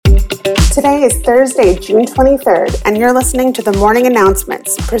Today is Thursday, June 23rd, and you're listening to the Morning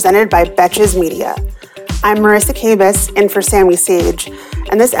Announcements presented by Betches Media. I'm Marissa Kabas, in for Sammy Sage,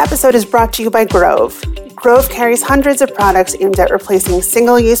 and this episode is brought to you by Grove. Grove carries hundreds of products aimed at replacing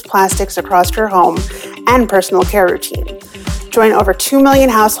single-use plastics across your home and personal care routine. Join over 2 million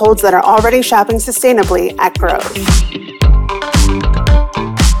households that are already shopping sustainably at Grove.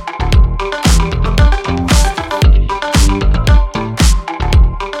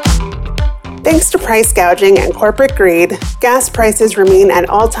 Thanks to price gouging and corporate greed, gas prices remain at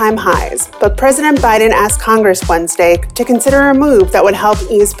all-time highs, but President Biden asked Congress Wednesday to consider a move that would help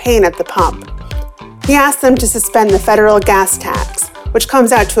ease pain at the pump. He asked them to suspend the federal gas tax, which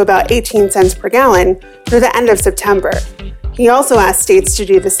comes out to about 18 cents per gallon, through the end of September. He also asked states to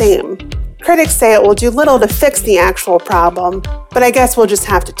do the same. Critics say it will do little to fix the actual problem, but I guess we'll just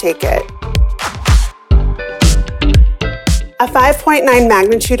have to take it. A 5.9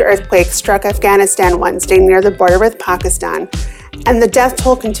 magnitude earthquake struck Afghanistan Wednesday near the border with Pakistan, and the death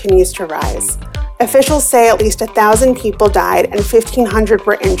toll continues to rise. Officials say at least 1,000 people died and 1,500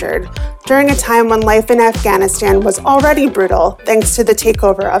 were injured during a time when life in Afghanistan was already brutal thanks to the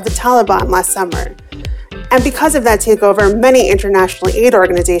takeover of the Taliban last summer. And because of that takeover, many international aid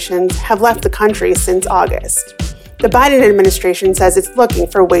organizations have left the country since August. The Biden administration says it's looking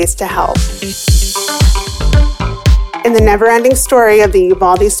for ways to help. In the never-ending story of the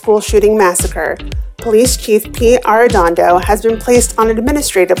Uvalde school shooting massacre, Police Chief Pete Arredondo has been placed on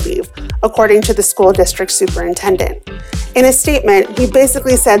administrative leave, according to the school district superintendent. In a statement, he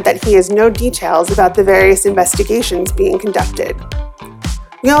basically said that he has no details about the various investigations being conducted.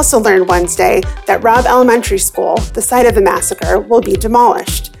 We also learned Wednesday that Robb Elementary School, the site of the massacre, will be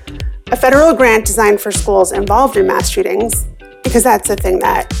demolished. A federal grant designed for schools involved in mass shootings, because that's a thing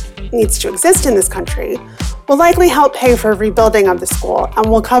that needs to exist in this country, will likely help pay for rebuilding of the school and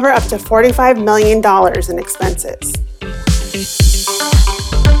will cover up to $45 million in expenses.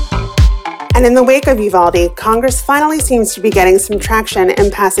 And in the wake of Uvalde, Congress finally seems to be getting some traction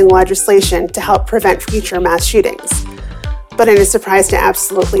in passing legislation to help prevent future mass shootings. But in a surprise to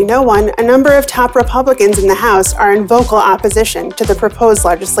absolutely no one, a number of top Republicans in the House are in vocal opposition to the proposed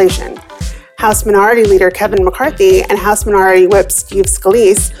legislation. House Minority Leader Kevin McCarthy and House Minority Whip Steve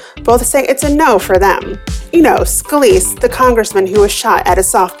Scalise both say it's a no for them. You know, Scalise, the congressman who was shot at a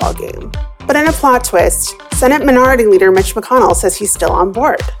softball game. But in a plot twist, Senate Minority Leader Mitch McConnell says he's still on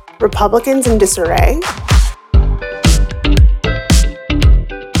board. Republicans in disarray?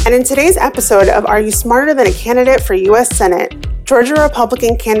 And in today's episode of Are You Smarter Than a Candidate for U.S. Senate, Georgia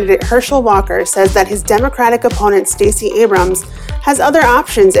Republican candidate Herschel Walker says that his Democratic opponent Stacey Abrams has other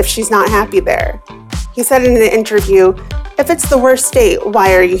options if she's not happy there. He said in an interview, "If it's the worst state,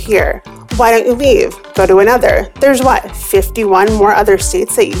 why are you here? Why don't you leave? Go to another. There's 51 more other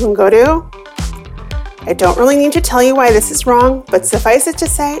states that you can go to?" I don't really need to tell you why this is wrong, but suffice it to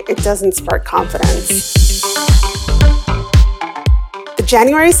say, it doesn't spark confidence. The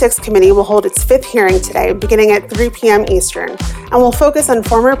January 6th committee will hold its fifth hearing today, beginning at 3 p.m. Eastern, and will focus on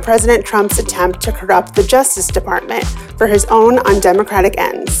former President Trump's attempt to corrupt the Justice Department for his own undemocratic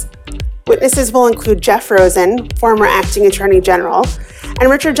ends. Witnesses will include Jeff Rosen, former acting Attorney General, and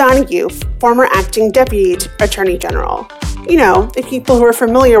Richard Donoghue, former acting Deputy Attorney General. You know, the people who are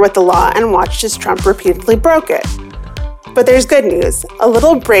familiar with the law and watched as Trump repeatedly broke it. But there's good news. A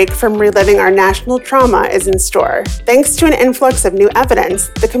little break from reliving our national trauma is in store. Thanks to an influx of new evidence,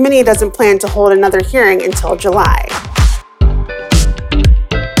 the committee doesn't plan to hold another hearing until July.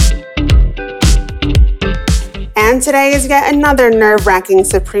 And today is yet another nerve-wracking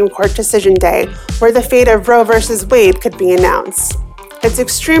Supreme Court decision day where the fate of Roe v. Wade could be announced. It's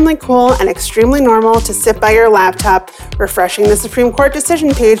extremely cool and extremely normal to sit by your laptop, refreshing the Supreme Court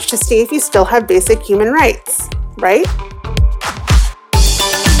decision page to see if you still have basic human rights, right?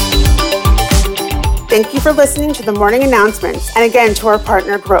 Thank you for listening to the morning announcements, and again to our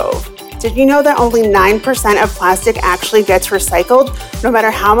partner Grove. Did you know that only 9% of plastic actually gets recycled, no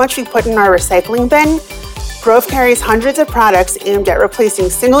matter how much we put in our recycling bin? Grove carries hundreds of products aimed at replacing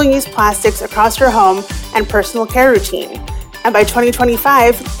single-use plastics across your home and personal care routine. And by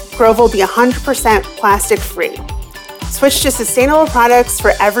 2025, Grove will be 100% plastic-free. Switch to sustainable products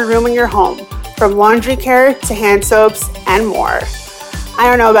for every room in your home, from laundry care to hand soaps and more. I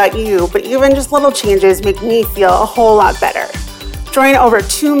don't know about you, but even just little changes make me feel a whole lot better. Join over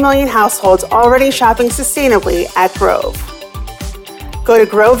 2 million households already shopping sustainably at Grove. Go to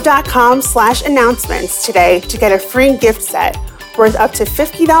grove.com/announcements today to get a free gift set worth up to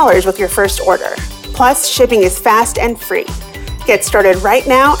 $50 with your first order. Plus, shipping is fast and free. Get started right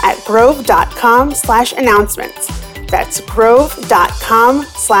now at grove.com/announcements. That's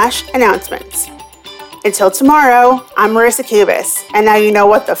grove.com/announcements. Until tomorrow, I'm Marissa Cubis, and now you know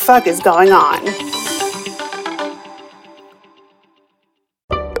what the fuck is going on.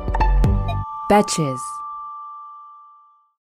 Betches.